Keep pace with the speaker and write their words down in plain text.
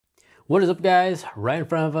What is up, guys? Right in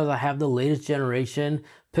front of us I have the latest generation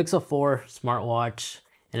Pixel 4 smartwatch,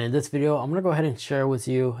 and in this video I'm going to go ahead and share with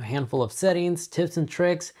you a handful of settings, tips and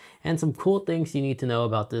tricks, and some cool things you need to know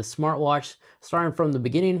about this smartwatch, starting from the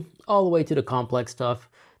beginning all the way to the complex stuff.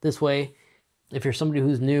 This way, if you're somebody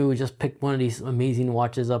who's new, just picked one of these amazing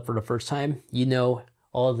watches up for the first time, you know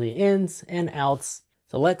all the ins and outs.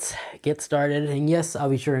 So let's get started, and yes, I'll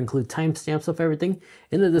be sure to include timestamps of everything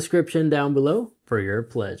in the description down below for your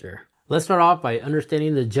pleasure. Let's start off by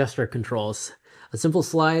understanding the gesture controls. A simple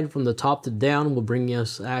slide from the top to down will bring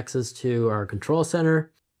us access to our control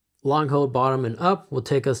center. Long hold bottom and up will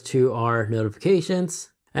take us to our notifications.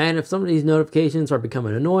 And if some of these notifications are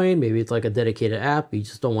becoming annoying, maybe it's like a dedicated app, you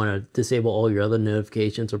just don't want to disable all your other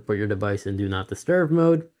notifications or put your device in do not disturb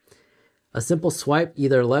mode. A simple swipe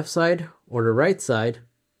either left side or the right side.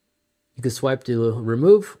 You could swipe to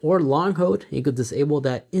remove, or long hold, you could disable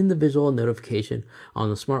that individual notification on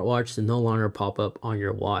the smartwatch to no longer pop up on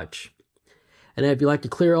your watch. And then if you like to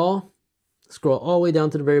clear all, scroll all the way down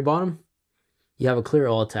to the very bottom. You have a clear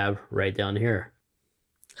all tab right down here.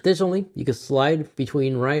 Additionally, you can slide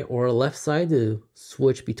between right or left side to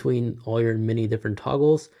switch between all your many different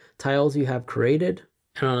tiles you have created.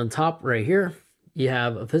 And on the top right here, you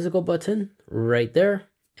have a physical button right there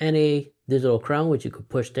and a digital crown which you could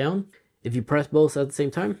push down. If you press both at the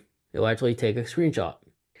same time, it will actually take a screenshot.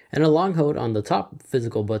 And a long hold on the top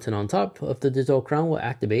physical button on top of the digital crown will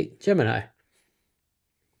activate Gemini.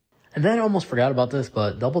 And then I almost forgot about this,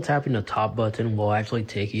 but double tapping the top button will actually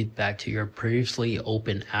take you back to your previously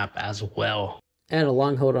open app as well. And a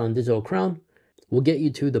long hold on digital crown will get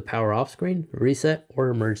you to the power off screen, reset, or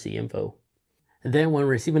emergency info. And then when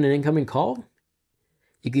receiving an incoming call,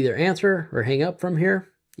 you can either answer or hang up from here.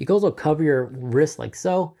 You can also cover your wrist like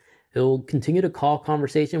so. It will continue to call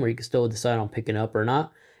conversation where you can still decide on picking up or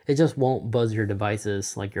not. It just won't buzz your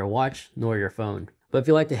devices like your watch nor your phone. But if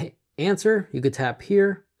you like to answer, you could tap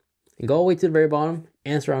here and go all the way to the very bottom,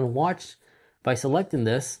 answer on watch. By selecting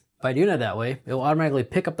this, by doing it that way, it will automatically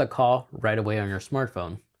pick up the call right away on your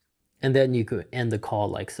smartphone. And then you could end the call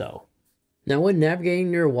like so. Now when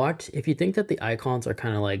navigating your watch, if you think that the icons are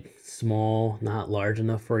kind of like small, not large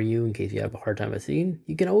enough for you in case you have a hard time seeing,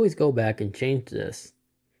 you can always go back and change this.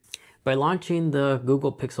 By launching the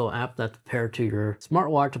Google Pixel app that's paired to your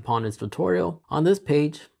smartwatch upon its tutorial, on this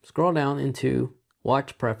page, scroll down into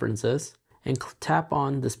Watch Preferences and tap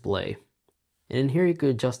on Display. And in here you could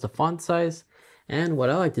adjust the font size, and what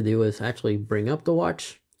I like to do is actually bring up the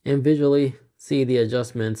watch and visually see the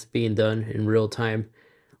adjustments being done in real time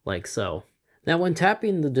like so. Now when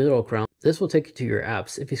tapping the digital crown, this will take you to your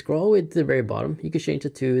apps. If you scroll all the way to the very bottom, you can change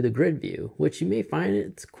it to the grid view, which you may find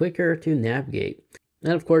it's quicker to navigate.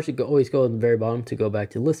 And of course, you can always go to the very bottom to go back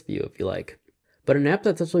to list view if you like. But an app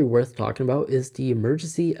that's actually worth talking about is the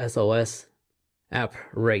Emergency SOS app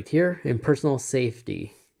right here in Personal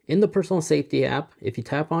Safety. In the Personal Safety app, if you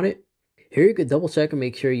tap on it, here you could double check and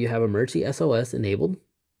make sure you have Emergency SOS enabled,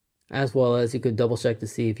 as well as you could double check to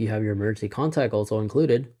see if you have your emergency contact also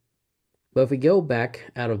included. But if we go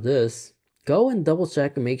back out of this, go and double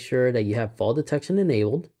check and make sure that you have fall detection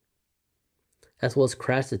enabled, as well as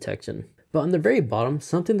crash detection. But on the very bottom,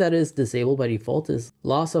 something that is disabled by default is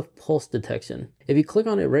loss of pulse detection. If you click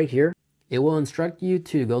on it right here, it will instruct you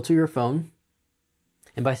to go to your phone.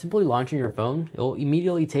 And by simply launching your phone, it will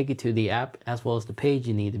immediately take you to the app as well as the page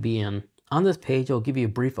you need to be in. On this page, it will give you a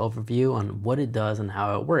brief overview on what it does and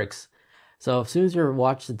how it works. So as soon as your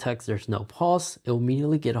watch detects there's no pulse, it will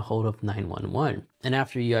immediately get a hold of 911. And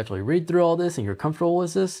after you actually read through all this and you're comfortable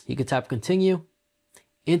with this, you can tap continue,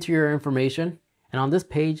 enter your information. And on this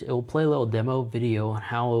page, it will play a little demo video on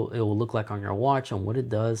how it will look like on your watch and what it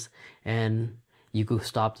does. And you could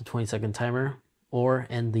stop the 20-second timer or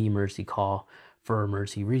end the emergency call for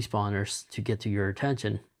emergency responders to get to your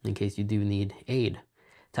attention in case you do need aid.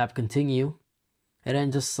 Tap continue and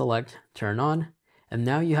then just select turn on. And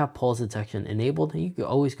now you have pulse detection enabled, and you can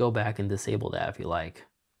always go back and disable that if you like.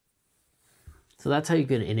 So that's how you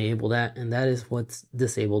can enable that, and that is what's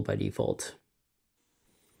disabled by default.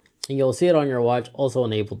 And you'll see it on your watch also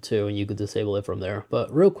enabled too, and you could disable it from there.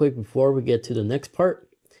 But real quick before we get to the next part,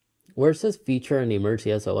 where it says feature and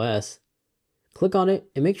emergency SOS, click on it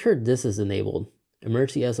and make sure this is enabled,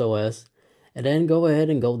 emergency SOS, and then go ahead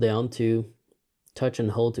and go down to touch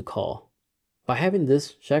and hold to call. By having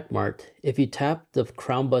this check marked, if you tap the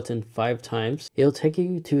crown button 5 times, it'll take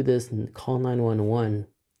you to this call 911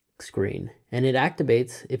 screen, and it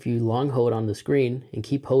activates if you long hold on the screen and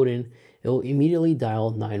keep holding. It will immediately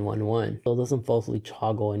dial 911, so it doesn't falsely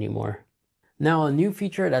toggle anymore. Now, a new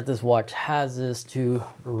feature that this watch has is to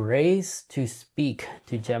raise to speak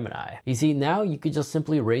to Gemini. You see, now you could just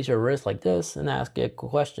simply raise your wrist like this and ask it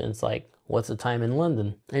questions like, what's the time in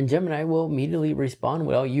London? And Gemini will immediately respond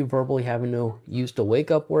without you verbally having to use the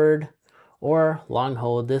wake up word or long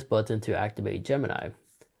hold this button to activate Gemini.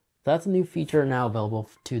 That's a new feature now available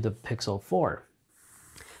to the Pixel 4.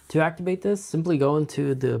 To activate this, simply go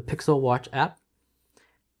into the Pixel Watch app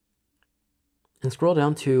and scroll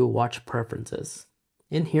down to Watch Preferences.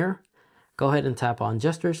 In here, go ahead and tap on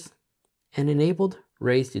Gestures and Enabled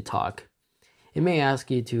Raise to Talk. It may ask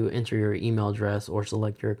you to enter your email address or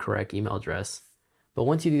select your correct email address. But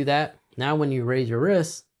once you do that, now when you raise your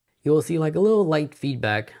wrist, you will see like a little light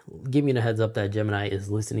feedback giving a heads up that Gemini is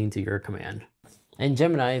listening to your command. And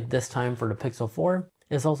Gemini, this time for the Pixel 4,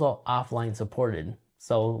 is also offline supported.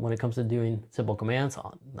 So when it comes to doing simple commands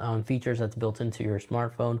on features that's built into your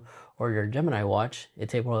smartphone or your Gemini watch,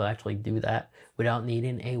 it's able to actually do that without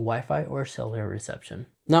needing a Wi-Fi or cellular reception.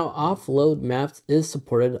 Now, offload maps is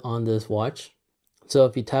supported on this watch. So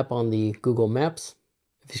if you tap on the Google Maps,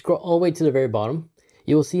 if you scroll all the way to the very bottom,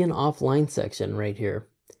 you will see an offline section right here.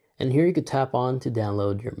 And here you could tap on to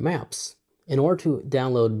download your maps. In order to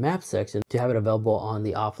download Maps section, to have it available on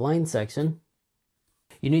the offline section,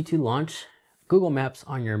 you need to launch Google Maps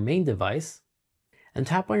on your main device and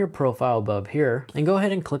tap on your profile above here and go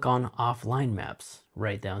ahead and click on Offline Maps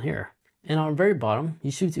right down here. And on the very bottom,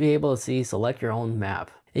 you should be able to see select your own map.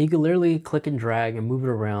 And you can literally click and drag and move it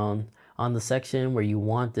around on the section where you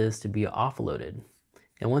want this to be offloaded.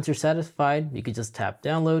 And once you're satisfied, you can just tap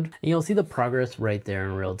download and you'll see the progress right there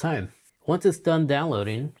in real time. Once it's done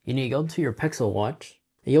downloading, you need to go to your Pixel Watch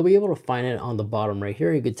and you'll be able to find it on the bottom right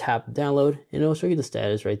here. You could tap download and it'll show you the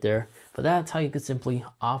status right there. But that's how you could simply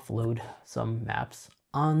offload some maps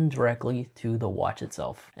on directly to the watch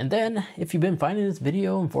itself. And then if you've been finding this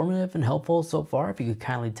video informative and helpful so far, if you could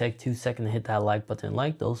kindly take 2 seconds to hit that like button,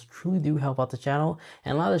 those truly do help out the channel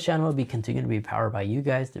and allow the channel to be continue to be powered by you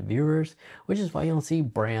guys, the viewers, which is why you don't see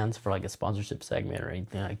brands for like a sponsorship segment or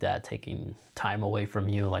anything like that taking time away from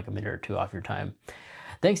you, like a minute or two off your time.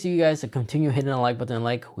 Thanks to you guys to continue hitting the like button.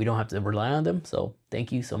 We don't have to rely on them, so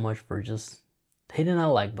thank you so much for just hitting that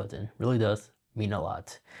like button. Really does mean a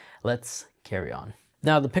lot. Let's carry on.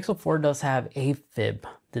 Now, the Pixel 4 does have AFib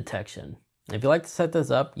detection. If you'd like to set this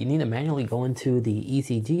up, you need to manually go into the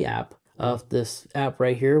ECG app of this app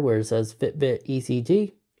right here where it says Fitbit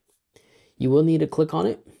ECG. You will need to click on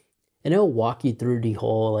it and it'll walk you through the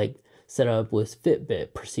whole setup with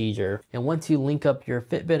Fitbit procedure. And once you link up your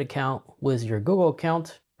Fitbit account with your Google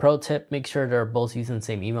account, pro tip, make sure they're both using the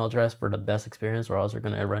same email address for the best experience or else you're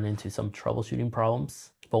going to run into some troubleshooting problems.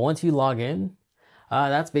 But once you log in,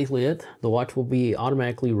 that's basically it. The watch will be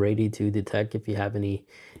automatically ready to detect if you have any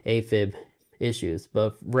AFib issues.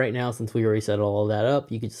 But right now, since we already set all of that up,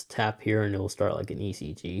 you can just tap here and it will start like an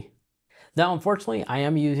ECG. Now, unfortunately, I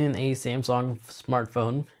am using a Samsung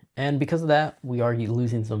smartphone. And because of that, we are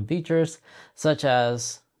losing some features such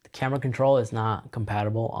as the camera control is not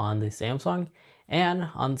compatible on the Samsung. And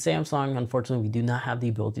on Samsung, unfortunately, we do not have the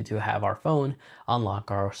ability to have our phone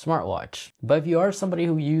unlock our smartwatch. But if you are somebody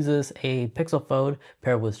who uses a Pixel phone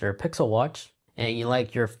paired with their Pixel Watch, and you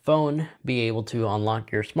like your phone be able to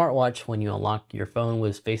unlock your smartwatch when you unlock your phone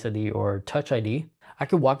with Face ID or Touch ID, I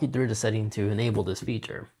could walk you through the setting to enable this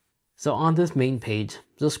feature. So on this main page,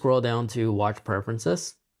 just scroll down to Watch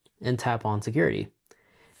Preferences and tap on Security.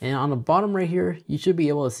 And on the bottom right here, you should be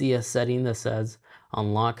able to see a setting that says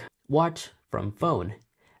Unlock Watch from Phone.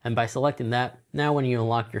 And by selecting that, now when you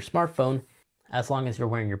unlock your smartphone, as long as you're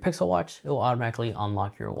wearing your Pixel Watch, it will automatically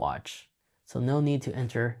unlock your watch. So no need to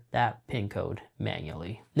enter that PIN code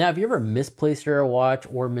manually. Now, if you ever misplaced your watch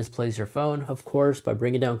or misplaced your phone, of course, by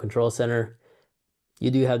bringing down Control Center,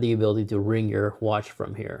 you do have the ability to ring your watch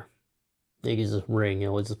from here. You can just ring, it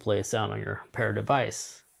will just play a sound on your pair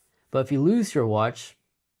device. But if you lose your watch,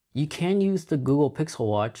 you can use the Google Pixel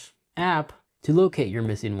Watch app to locate your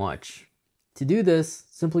missing watch. To do this,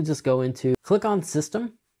 simply just go into, click on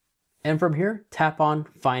System, and from here, tap on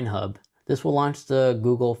Find Hub. This will launch the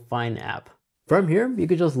Google Find app. From here, you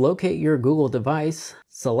can just locate your Google device,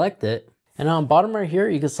 select it, and on the bottom right here,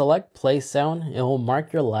 you can select Play Sound. It will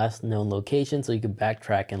mark your last known location so you can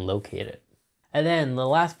backtrack and locate it. And then the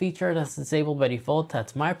last feature that's disabled by default,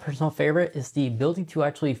 that's my personal favorite, is the ability to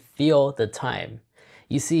actually feel the time.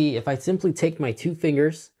 You see, if I simply take my 2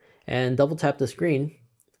 fingers and double tap the screen,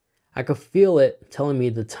 I could feel it telling me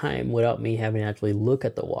the time without me having to actually look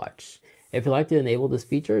at the watch. If you'd like to enable this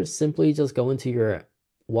feature, simply just go into your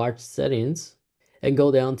watch settings and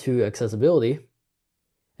go down to accessibility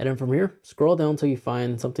And then from here, scroll down until you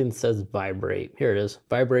find something that says vibrate. Here it is,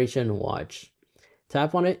 vibration watch.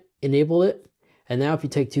 Tap on it, enable it. And now if you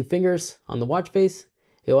take 2 fingers on the watch face,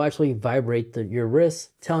 it will actually vibrate your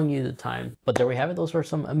wrist, telling you the time. But there we have it. Those are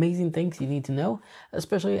some amazing things you need to know,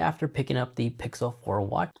 especially after picking up the Pixel 4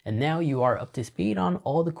 watch. And now you are up to speed on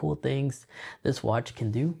all the cool things this watch can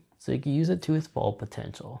do, so you can use it to its full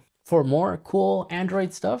potential. For more cool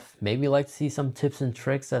Android stuff, maybe you'd like to see some tips and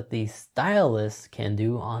tricks that the Stylus can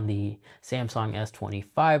do on the Samsung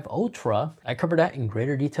S25 Ultra. I covered that in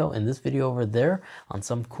greater detail in this video over there on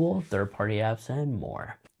some cool third-party apps and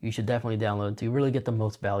more. You should definitely download to really get the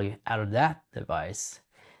most value out of that device.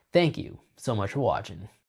 Thank you so much for watching.